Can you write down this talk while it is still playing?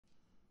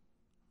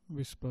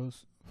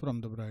Whispers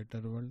from the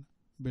Brighter World,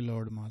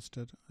 beloved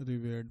Master,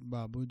 revered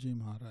Babuji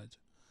Maharaj,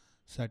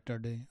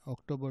 Saturday,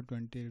 October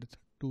 20th,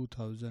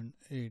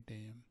 2008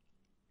 am.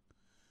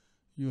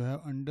 You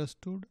have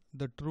understood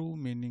the true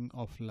meaning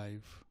of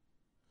life.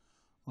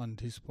 On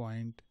this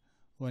point,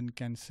 one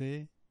can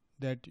say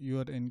that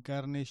your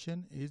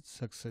incarnation is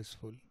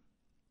successful.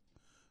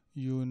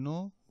 You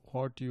know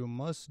what you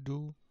must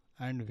do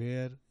and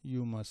where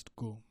you must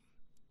go.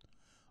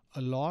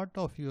 A lot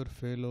of your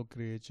fellow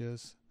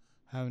creatures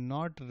have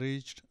not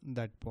reached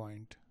that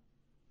point.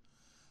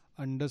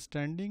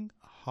 Understanding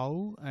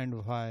how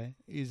and why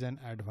is an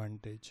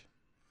advantage,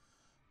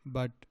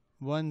 but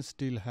one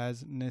still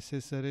has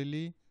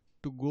necessarily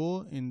to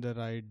go in the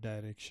right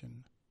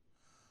direction.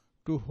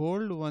 To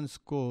hold one's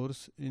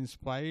course in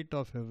spite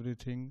of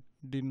everything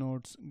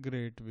denotes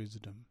great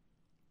wisdom.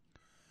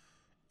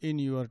 In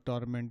your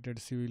tormented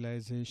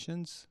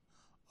civilizations,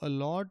 a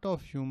lot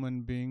of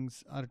human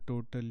beings are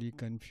totally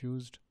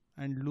confused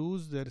and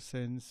lose their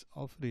sense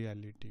of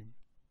reality.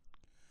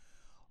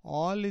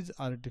 All is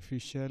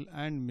artificial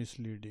and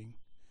misleading.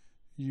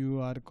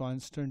 You are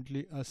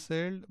constantly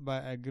assailed by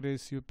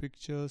aggressive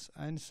pictures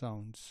and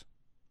sounds.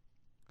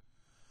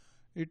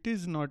 It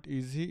is not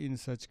easy in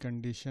such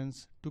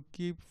conditions to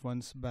keep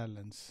one's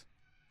balance.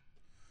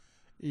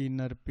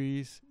 Inner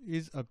peace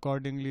is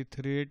accordingly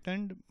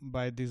threatened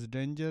by this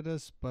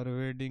dangerous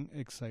pervading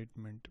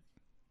excitement.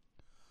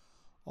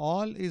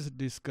 All is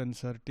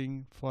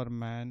disconcerting for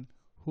man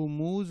who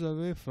moves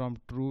away from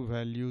true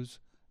values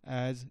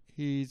as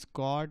he is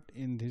caught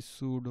in this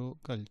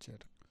pseudo-culture.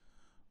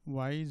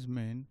 Wise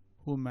men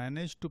who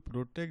manage to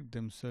protect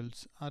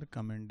themselves are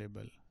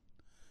commendable.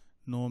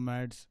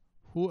 Nomads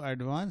who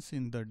advance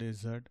in the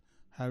desert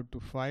have to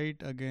fight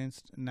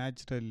against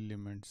natural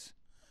elements.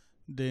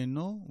 They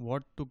know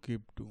what to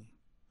keep to.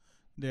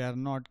 They are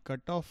not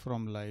cut off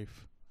from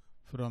life,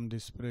 from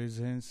this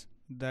presence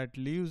that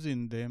lives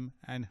in them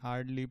and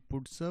hardly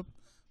puts up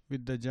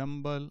with the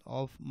jumble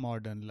of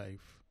modern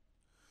life.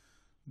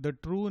 The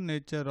true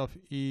nature of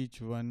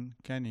each one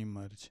can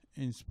emerge,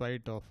 in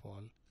spite of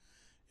all,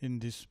 in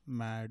this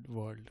mad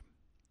world.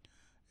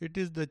 It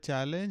is the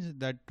challenge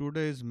that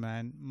today's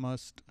man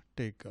must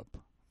take up.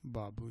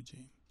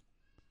 Babuji.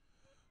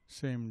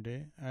 Same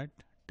day at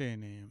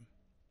 10 am.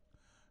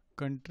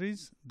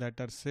 Countries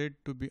that are said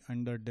to be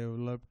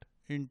underdeveloped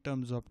in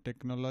terms of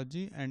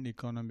technology and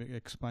economic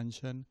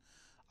expansion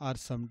are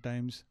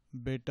sometimes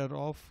better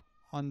off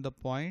on the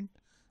point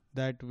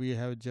that we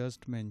have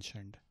just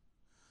mentioned.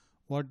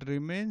 What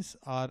remains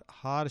are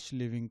harsh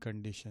living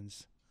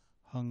conditions,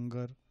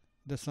 hunger,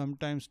 the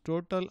sometimes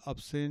total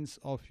absence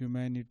of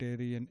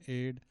humanitarian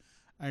aid,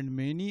 and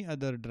many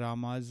other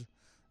dramas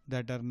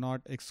that are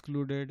not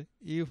excluded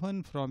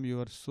even from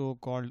your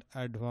so-called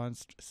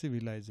advanced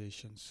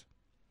civilizations.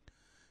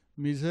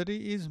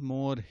 Misery is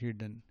more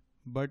hidden,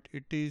 but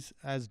it is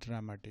as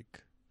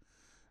dramatic.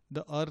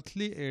 The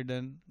earthly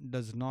Eden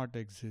does not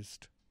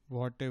exist,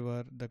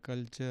 whatever the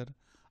culture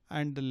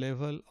and the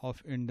level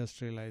of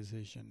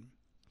industrialization.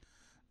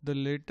 The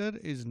latter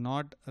is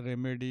not a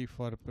remedy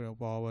for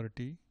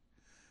poverty.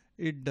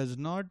 It does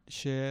not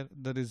share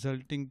the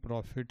resulting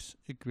profits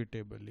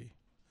equitably.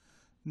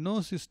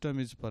 No system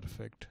is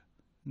perfect,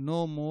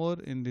 no more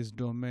in this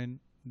domain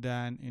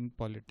than in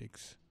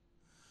politics.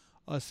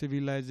 A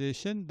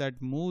civilization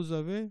that moves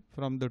away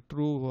from the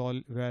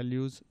true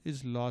values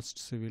is lost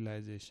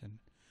civilization.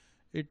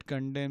 It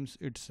condemns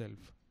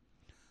itself.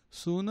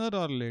 Sooner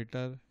or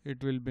later,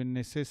 it will be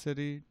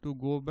necessary to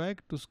go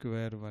back to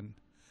square one.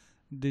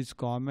 These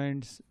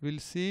comments will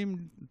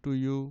seem to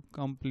you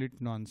complete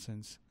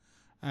nonsense,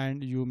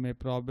 and you may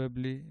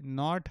probably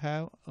not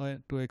have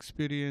to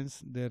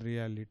experience their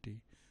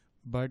reality.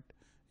 But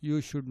you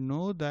should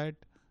know that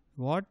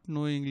what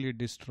knowingly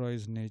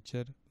destroys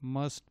nature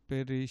must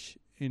perish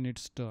in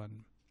its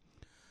turn.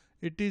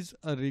 It is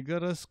a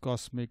rigorous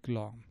cosmic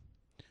law.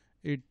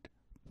 It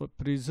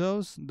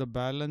preserves the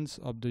balance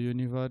of the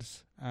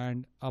universe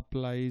and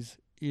applies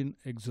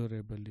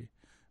inexorably,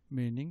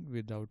 meaning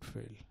without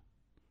fail.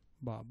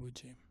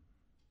 Babuji.